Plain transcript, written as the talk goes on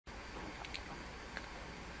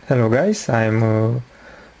Hello guys, I'm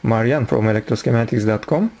Marian from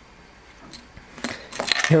electroschematics.com.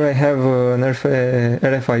 Here I have an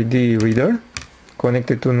RFID reader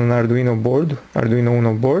connected to an Arduino board, Arduino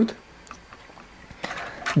Uno board.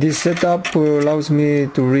 This setup allows me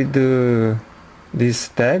to read these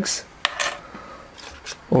tags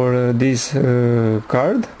or this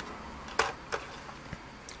card.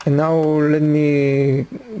 And now let me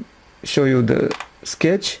show you the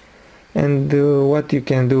sketch and what you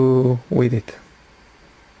can do with it.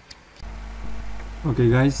 Okay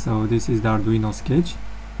guys, so this is the Arduino sketch.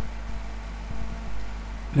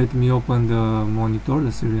 Let me open the monitor,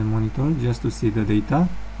 the serial monitor, just to see the data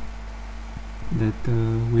that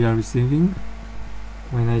we are receiving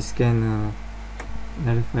when I scan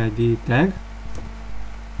an RFID tag.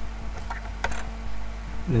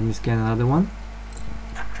 Let me scan another one.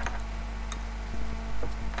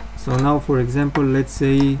 So now, for example, let's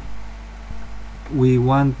say we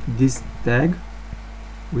want this tag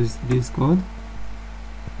with this code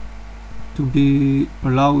to be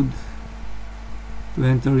allowed to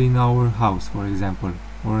enter in our house, for example,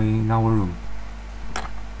 or in our room.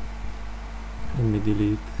 Let me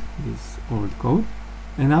delete this old code.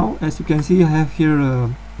 And now, as you can see, I have here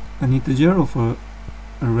an integer of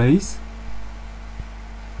arrays,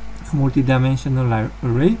 a multi-dimensional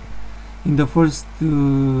array. In the first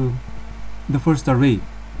array,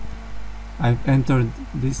 I've entered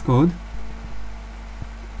this code,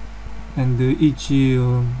 and each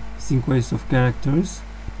sequence of characters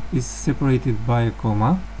is separated by a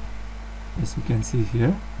comma, as you can see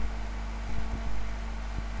here.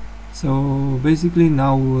 So basically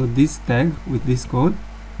now this tag with this code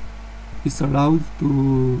is allowed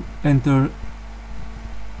to enter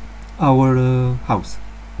our house.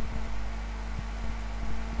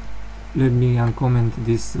 Let me uncomment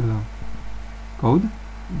this code,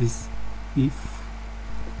 this if,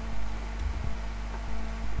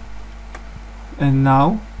 and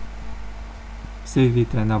now save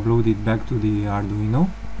it and upload it back to the Arduino.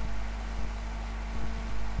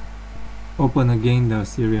 Open again the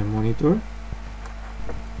serial monitor.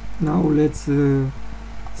 Now let's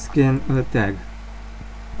scan a tag.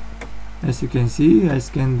 As you can see, I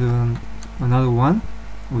scanned another one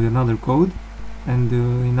with another code, and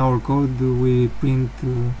in our code we print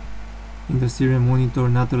in the serial monitor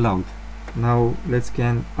not allowed. Now let's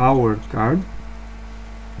scan our card,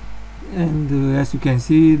 and as you can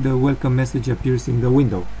see, the welcome message appears in the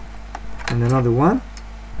window. And another one,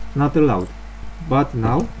 not allowed. But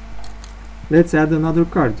now let's add another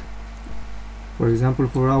card, for example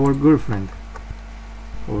for our girlfriend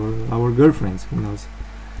or our girlfriends, who knows.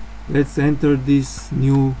 Let's enter this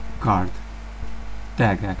new card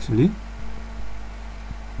tag. Actually,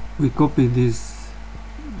 we copy this,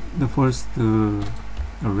 the first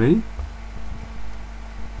array,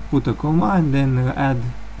 put a comma, and then add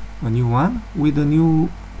a new one with a new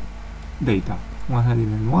data,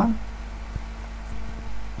 101,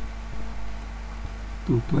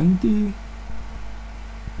 220,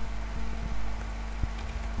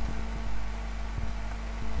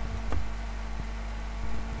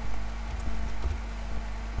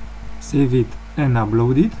 save it and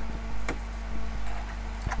upload it.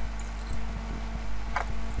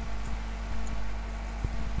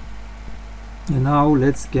 And now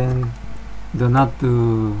let's scan the not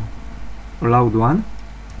allowed one.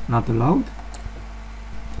 Not allowed.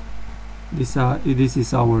 This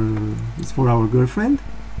is our, it's for our girlfriend.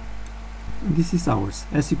 This is ours.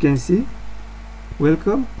 As you can see,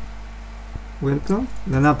 welcome, welcome.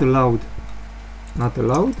 The not allowed, not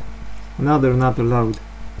allowed. Another not allowed,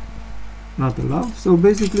 not allowed. So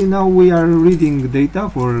basically now we are reading data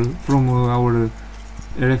from our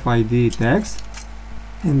RFID tags,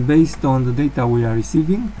 and based on the data we are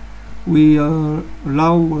receiving, we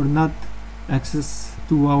allow or not access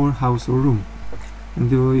to our house or room.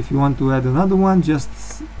 And if you want to add another one, just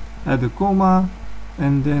add a comma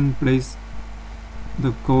and then place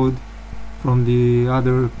the code from the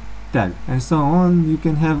other tag, and so on. You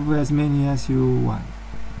can have as many as you want.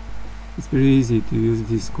 It's very easy to use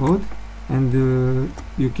this code, and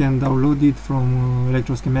you can download it from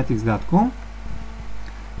electroschematics.com.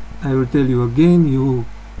 I will tell you again, you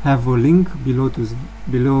have a link below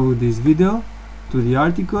this video to the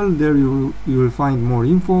article. There you will find more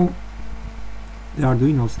info, the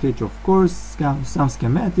Arduino sketch, of course, some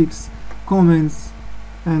schematics, comments,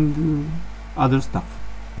 and other stuff.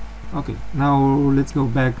 Okay, now let's go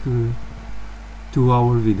back to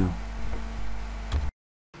our video.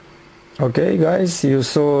 Okay guys, you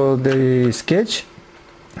saw the sketch.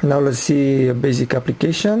 Now let's see a basic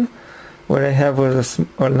application where I have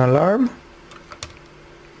an alarm.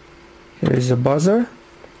 Here is a buzzer,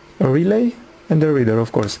 a relay and a reader,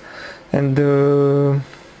 of course. And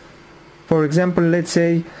for example, let's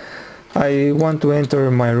say I want to enter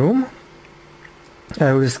my room.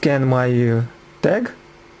 I will scan my tag.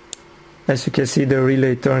 As you can see, the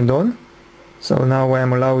relay turned on, so now I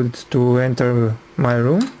am allowed to enter my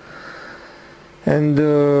room. And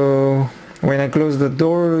when I close the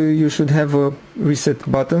door, you should have a reset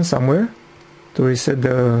button somewhere to reset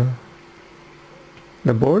the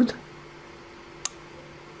board.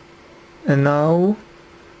 And now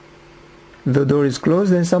the door is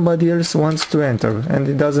closed and somebody else wants to enter, and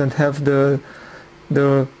it doesn't have the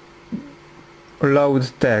allowed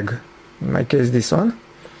tag, in my case this one,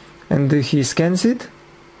 and he scans it,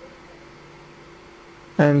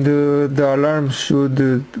 and the alarm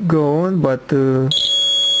should go on, but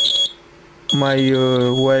my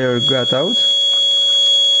wire got out.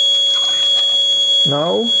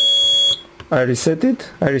 Now I reset it.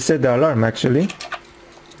 I reset the alarm actually.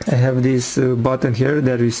 I have this button here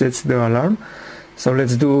that resets the alarm. So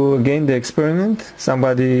let's do again the experiment.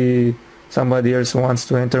 Somebody else wants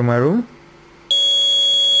to enter my room.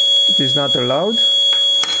 It is not allowed.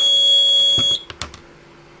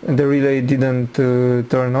 And the relay didn't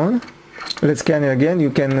turn on. Let's scan it again. You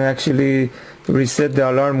can actually reset the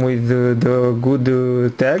alarm with the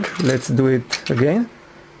good tag. Let's do it again.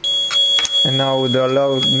 And now the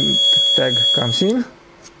allowed tag comes in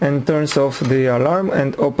and turns off the alarm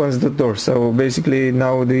and opens the door. So basically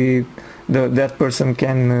now that person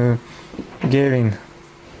can get in.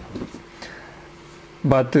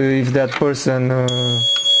 But if that person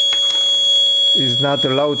is not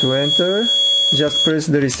allowed to enter, just press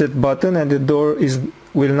the reset button and the door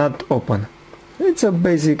will not open. It's a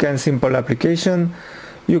basic and simple application.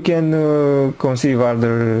 You can conceive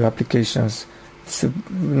other applications.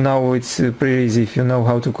 Now it's pretty easy if you know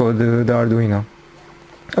how to code the Arduino.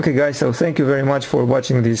 Okay guys, so thank you very much for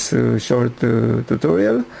watching this short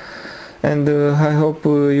tutorial, and I hope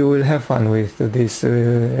you will have fun with these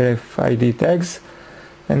RFID tags,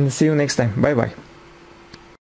 and see you next time. Bye bye.